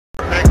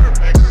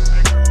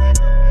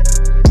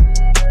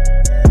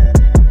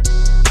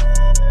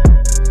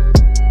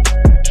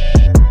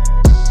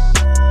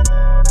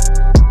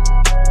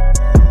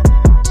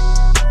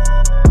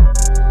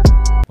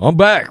I'm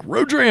back.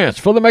 Rodrance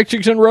for the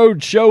Mexican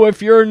Road Show.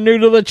 If you're new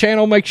to the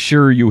channel, make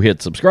sure you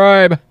hit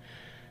subscribe.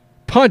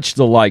 Punch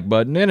the like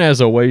button. And as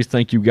always,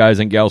 thank you guys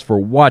and gals for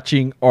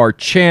watching our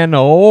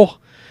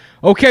channel.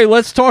 Okay,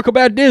 let's talk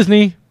about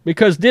Disney.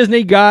 Because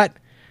Disney got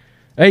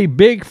a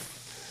big,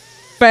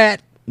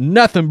 fat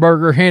nothing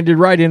burger handed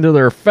right into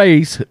their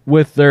face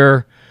with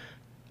their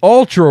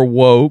ultra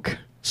woke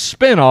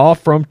spinoff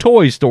from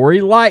Toy Story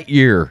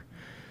Lightyear.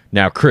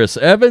 Now, Chris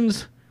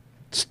Evans,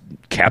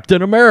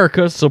 Captain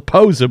America,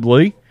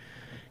 supposedly,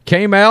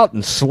 came out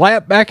and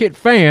slapped back at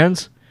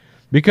fans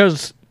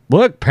because,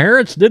 look,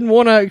 parents didn't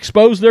want to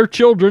expose their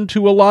children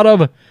to a lot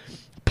of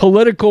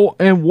political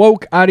and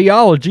woke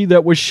ideology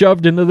that was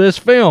shoved into this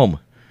film.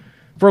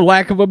 For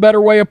lack of a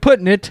better way of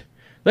putting it,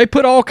 they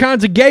put all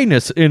kinds of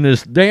gayness in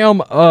this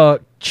damn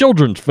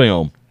children's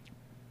film.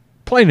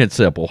 Plain and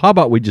simple. How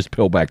about we just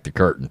peel back the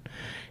curtain?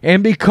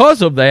 And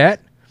because of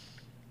that,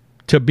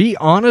 to be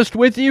honest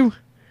with you,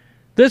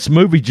 this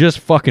movie just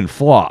fucking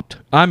flopped.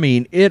 I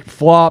mean, it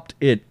flopped.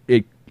 It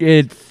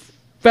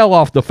fell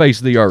off the face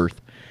of the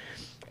earth.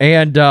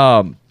 And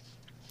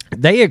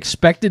they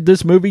expected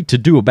this movie to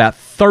do about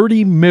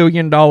 $30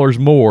 million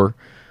more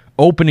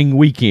opening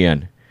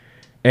weekend.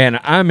 And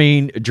I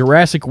mean,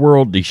 Jurassic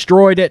World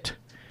destroyed it.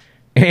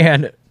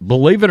 And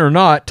believe it or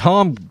not,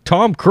 Tom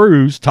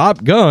Cruise,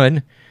 Top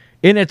Gun,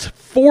 in its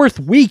fourth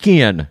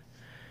weekend,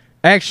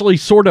 actually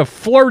sort of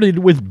flirted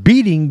with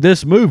beating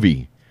this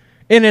movie.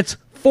 In its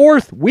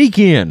fourth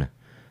weekend.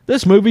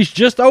 This movie's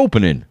just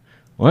opening.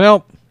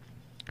 Well,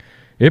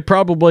 it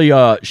probably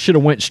should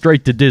have went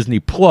straight to Disney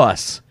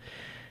Plus.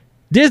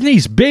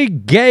 Disney's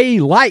big gay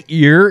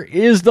Lightyear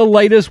is the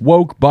latest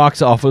woke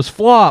box office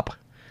flop.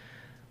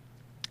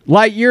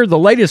 Lightyear, the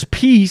latest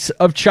piece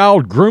of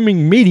child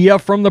grooming media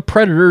from the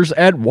predators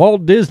at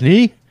Walt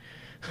Disney,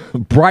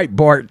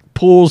 Breitbart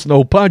pulls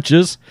no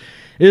punches,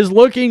 is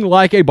looking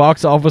like a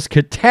box office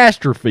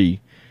catastrophe,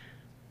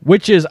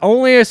 which is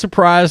only a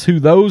surprise to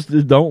those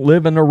that don't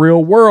live in the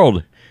real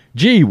world.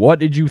 Gee, what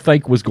did you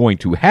think was going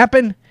to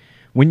happen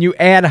when you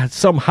add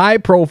some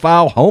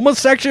high-profile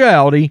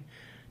homosexuality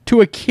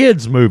to a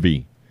kids'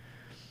 movie?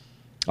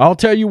 I'll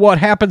tell you what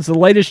happens. The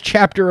latest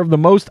chapter of the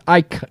most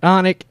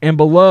iconic and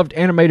beloved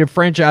animated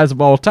franchise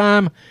of all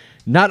time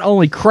not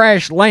only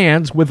crash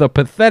lands with a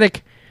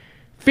pathetic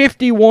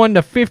 $51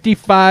 to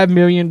 $55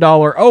 million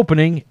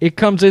opening, it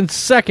comes in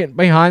second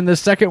behind the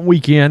second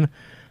weekend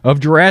of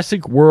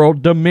Jurassic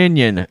World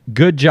Dominion.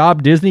 Good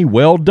job, Disney.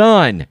 Well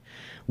done.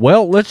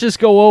 Well, let's just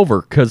go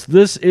over, because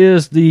this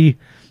is the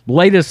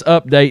latest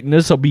update, and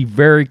this will be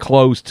very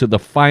close to the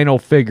final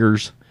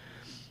figures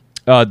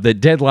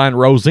that Deadline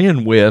rose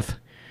in with.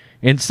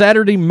 In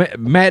Saturday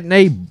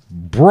matinee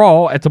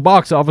brawl at the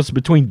box office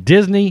between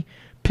Disney,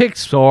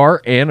 Pixar,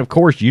 and, of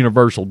course,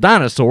 Universal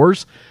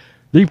Dinosaurs,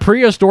 the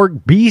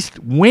prehistoric beast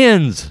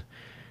wins.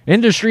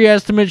 Industry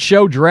estimates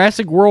show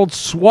Jurassic World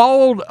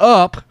swallowed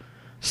up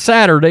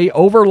Saturday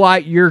over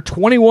Lightyear,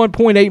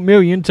 $21.8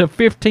 million to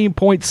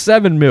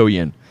 $15.7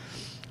 million.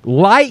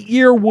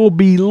 Lightyear will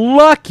be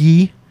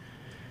lucky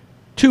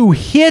to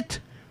hit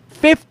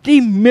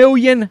 $50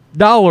 million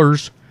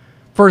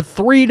for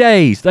 3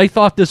 days. They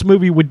thought this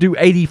movie would do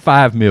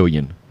 $85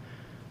 million.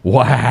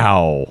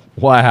 Wow.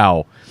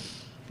 Wow.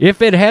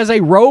 If it has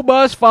a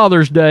robust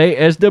Father's Day,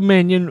 as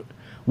Dominion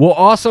will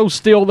also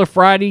steal the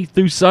Friday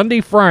through Sunday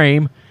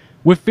frame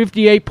with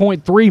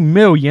 $58.3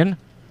 million.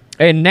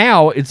 And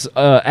now it's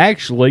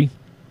actually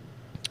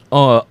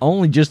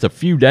only just a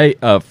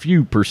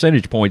few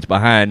percentage points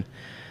behind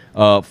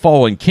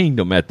Fallen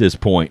Kingdom at this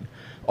point.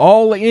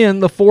 All in,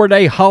 the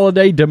 4-day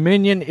holiday,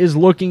 Dominion is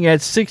looking at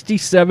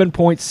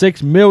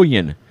 $67.6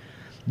 million.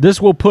 This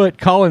will put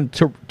Colin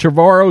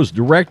Trevorrow's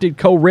directed,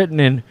 co-written,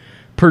 and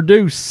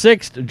produced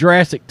sixth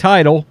Jurassic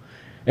title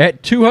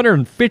at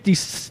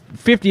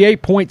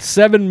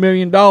 $258.7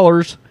 million,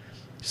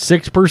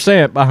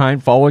 6%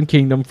 behind Fallen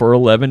Kingdom for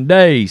 11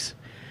 days.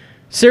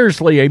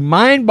 Seriously, a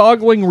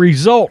mind-boggling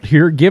result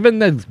here given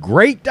the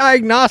great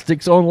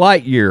diagnostics on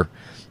Lightyear.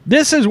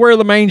 This is where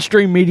the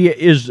mainstream media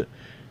is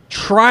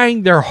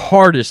trying their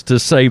hardest to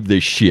save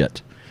this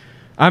shit.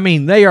 I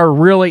mean, they are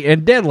really,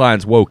 and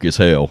Deadline's woke as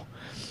hell.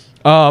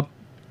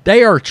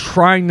 They are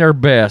trying their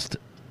best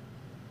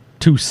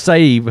to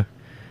save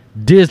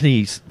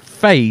Disney's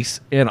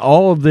face and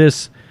all of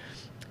this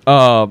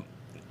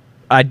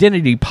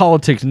identity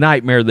politics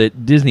nightmare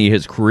that Disney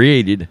has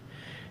created,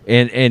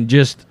 and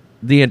just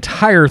the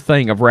entire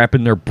thing of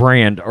wrapping their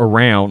brand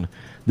around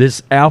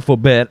this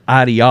alphabet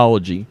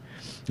ideology.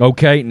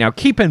 Okay, now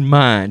keep in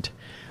mind,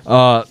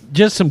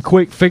 just some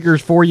quick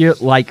figures for you,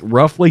 like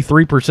roughly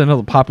 3% of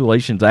the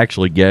population is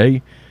actually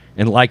gay,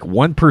 and like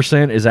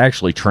 1% is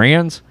actually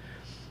trans.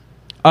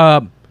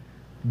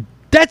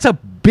 That's a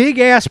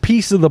big-ass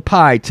piece of the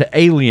pie to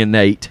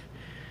alienate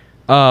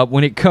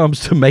when it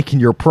comes to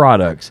making your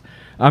products.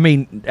 I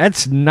mean,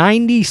 that's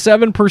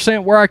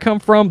 97% where I come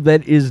from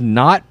that is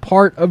not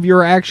part of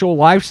your actual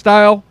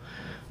lifestyle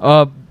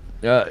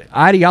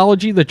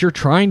ideology that you're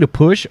trying to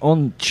push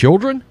on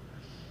children.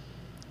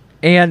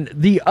 And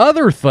the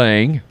other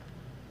thing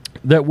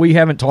that we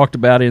haven't talked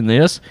about in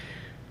this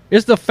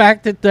is the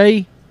fact that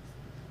they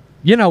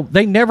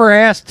never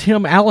asked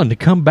Tim Allen to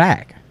come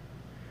back.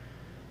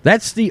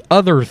 That's the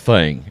other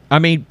thing. I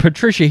mean,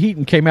 Patricia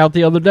Heaton came out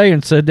the other day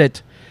and said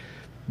that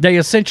they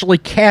essentially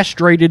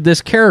castrated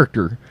this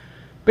character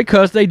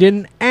because they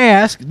didn't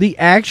ask the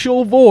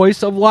actual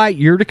voice of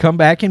Lightyear to come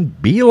back and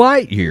be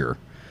Lightyear.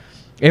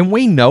 And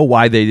we know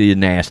why they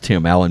didn't ask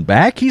Tim Allen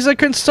back. He's a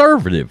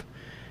conservative.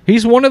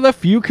 He's one of the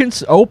few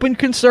open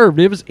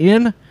conservatives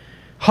in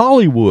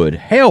Hollywood.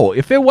 Hell,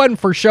 if it wasn't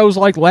for shows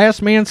like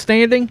Last Man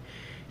Standing,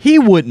 he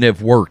wouldn't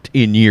have worked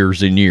in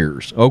years and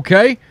years,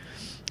 okay?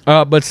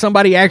 But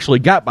somebody actually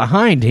got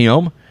behind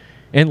him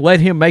and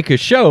let him make a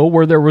show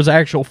where there was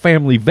actual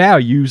family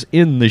values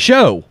in the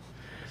show.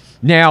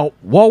 Now,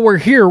 while we're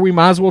here, we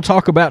might as well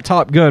talk about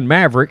Top Gun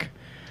Maverick.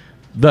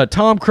 The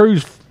Tom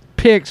Cruise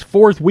Picks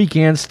fourth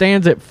weekend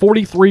stands at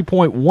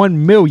 $43.1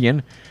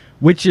 million,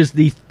 which is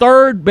the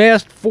third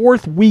best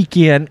fourth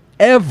weekend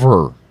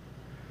ever.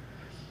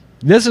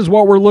 This is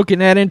what we're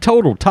looking at in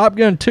total. Top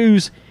Gun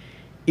 2's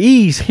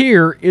ease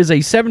here is a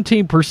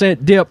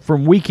 17% dip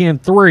from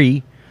weekend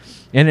 3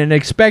 and an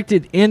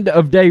expected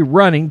end-of-day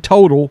running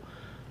total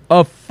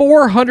of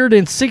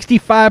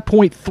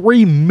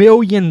 $465.3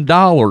 million.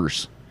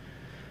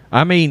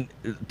 I mean,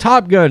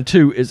 Top Gun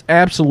 2 is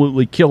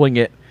absolutely killing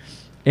it,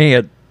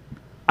 and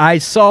I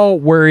saw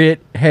where it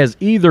has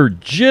either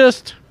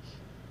just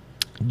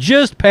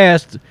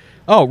passed...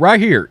 Oh, right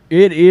here.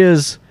 It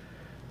is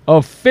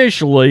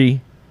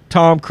officially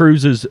Tom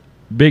Cruise's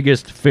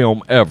biggest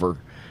film ever.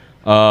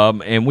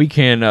 And we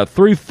can,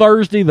 through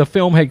Thursday, the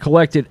film had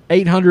collected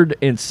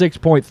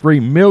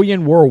 $806.3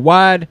 million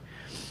worldwide,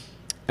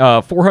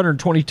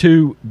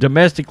 422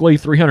 domestically,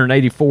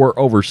 384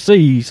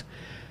 overseas.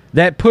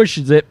 That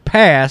pushes it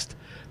past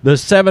the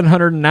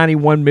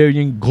 $791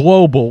 million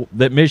global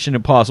that Mission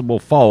Impossible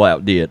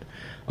Fallout did.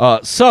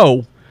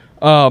 So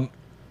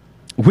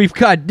we've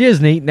got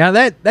Disney. Now,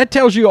 that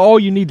tells you all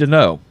you need to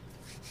know.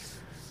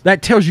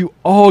 That tells you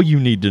all you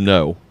need to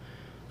know.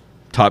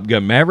 Top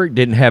Gun Maverick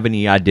didn't have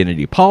any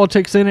identity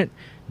politics in it,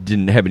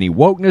 didn't have any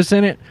wokeness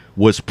in it,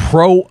 was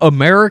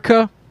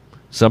pro-America,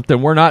 something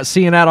we're not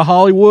seeing out of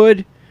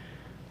Hollywood.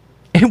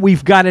 And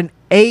we've got an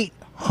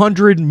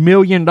 $800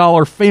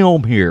 million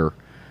film here.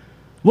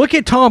 Look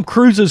at Tom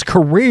Cruise's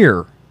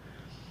career.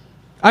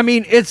 I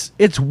mean,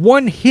 it's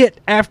one hit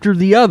after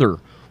the other,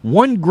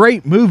 one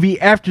great movie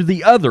after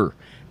the other.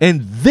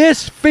 And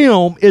this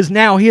film is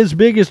now his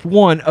biggest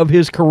one of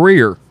his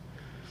career.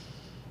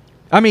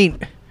 I mean,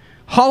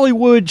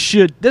 Hollywood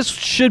this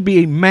should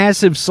be a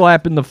massive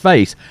slap in the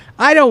face.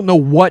 I don't know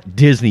what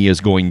Disney is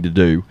going to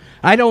do.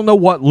 I don't know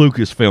what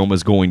Lucasfilm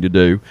is going to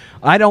do.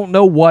 I don't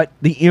know what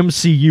the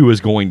MCU is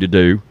going to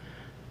do,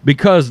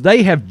 because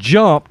they have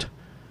jumped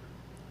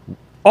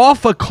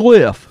off a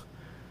cliff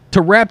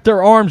to wrap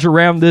their arms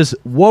around this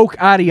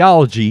woke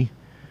ideology,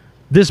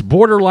 this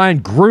borderline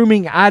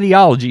grooming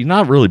ideology.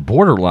 Not really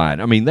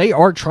borderline. I mean, they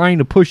are trying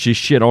to push this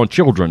shit on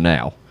children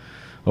now.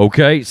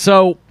 Okay,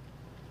 so,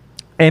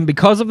 and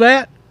because of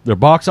that, their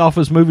box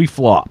office movie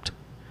flopped.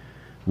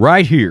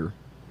 Right here.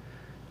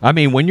 I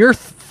mean, when you're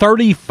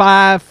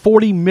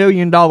 $35-40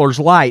 million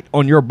light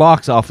on your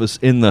box office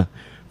in the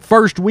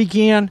first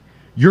weekend,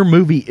 your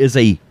movie is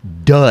a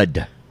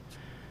dud.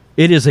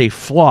 It is a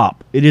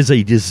flop. It is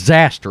a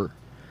disaster.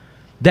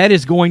 That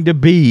is going to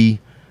be,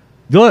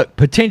 look,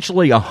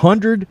 potentially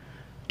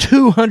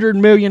 $100-200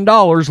 million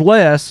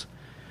less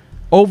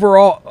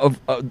overall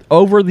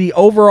over the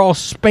overall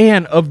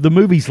span of the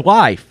movie's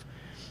life.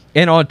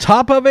 And on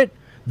top of it,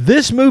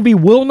 this movie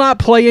will not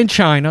play in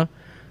China.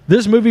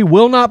 This movie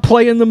will not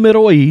play in the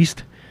Middle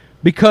East,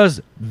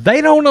 because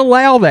they don't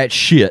allow that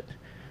shit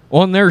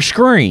on their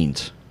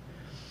screens,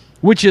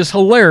 which is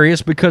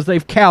hilarious because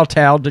they've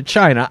kowtowed to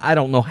China I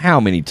don't know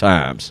how many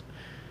times.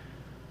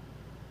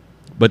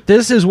 But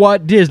this is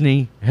what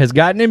Disney has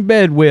gotten in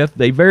bed with.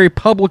 They very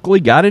publicly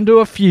got into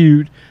a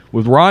feud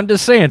with Ron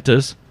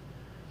DeSantis,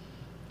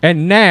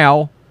 and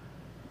now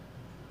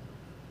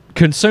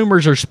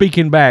consumers are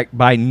speaking back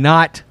by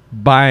not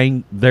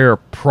buying their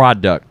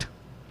product.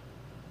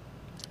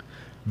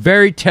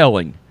 Very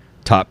telling.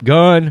 Top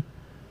Gun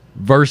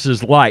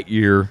versus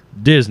Lightyear,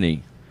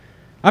 Disney.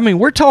 I mean,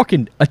 we're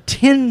talking a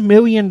 $10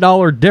 million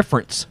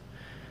difference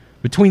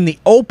between the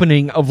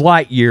opening of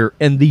Lightyear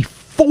and the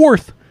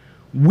fourth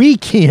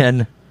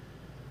weekend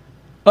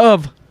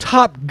of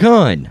Top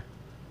Gun.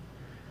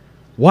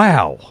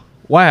 Wow.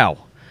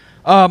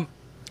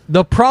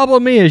 The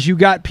problem is you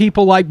got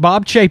people like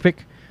Bob Chapek.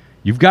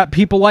 You've got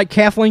people like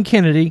Kathleen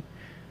Kennedy.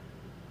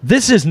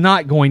 This is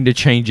not going to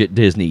change at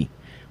Disney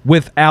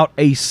without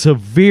a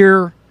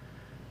severe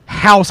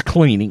house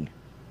cleaning.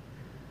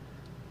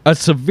 A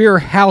severe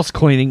house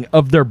cleaning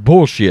of their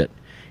bullshit.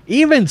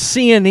 Even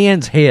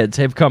CNN's heads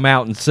have come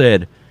out and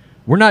said,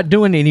 we're not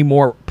doing any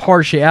more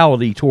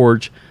partiality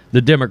towards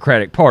the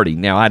Democratic Party.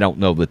 Now, I don't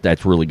know that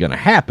that's really going to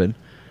happen,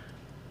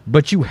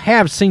 but you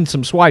have seen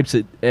some swipes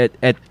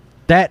at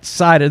that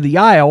side of the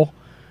aisle.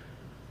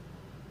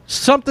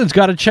 Something's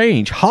got to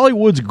change.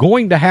 Hollywood's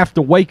going to have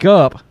to wake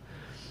up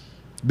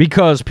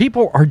because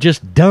people are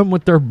just done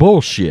with their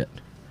bullshit.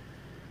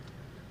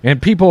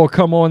 And people will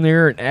come on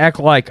there and act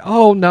like,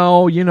 oh,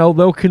 no, you know,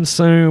 they'll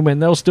consume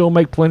and they'll still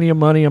make plenty of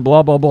money and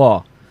blah, blah,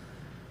 blah.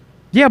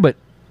 Yeah, but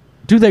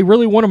do they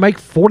really want to make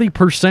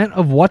 40%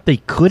 of what they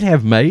could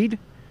have made?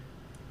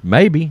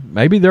 Maybe.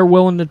 Maybe they're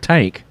willing to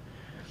tank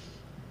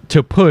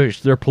to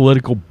push their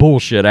political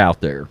bullshit out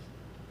there.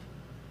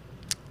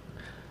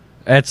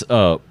 That's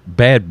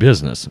bad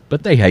business.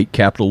 But they hate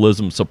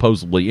capitalism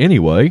supposedly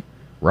anyway,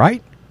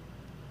 right?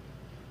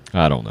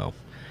 I don't know.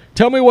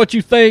 Tell me what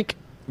you think,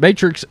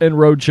 Matrix and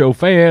Roadshow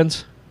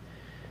fans.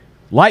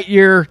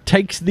 Lightyear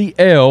takes the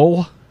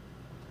L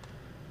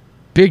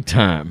big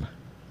time.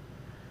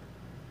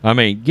 I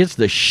mean, gets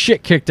the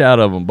shit kicked out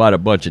of him by a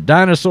bunch of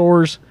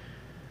dinosaurs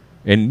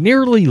and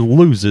nearly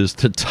loses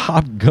to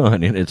Top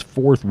Gun in its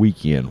 4th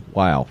weekend.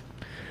 Wow.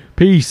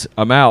 Peace.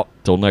 I'm out.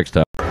 Till next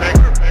time.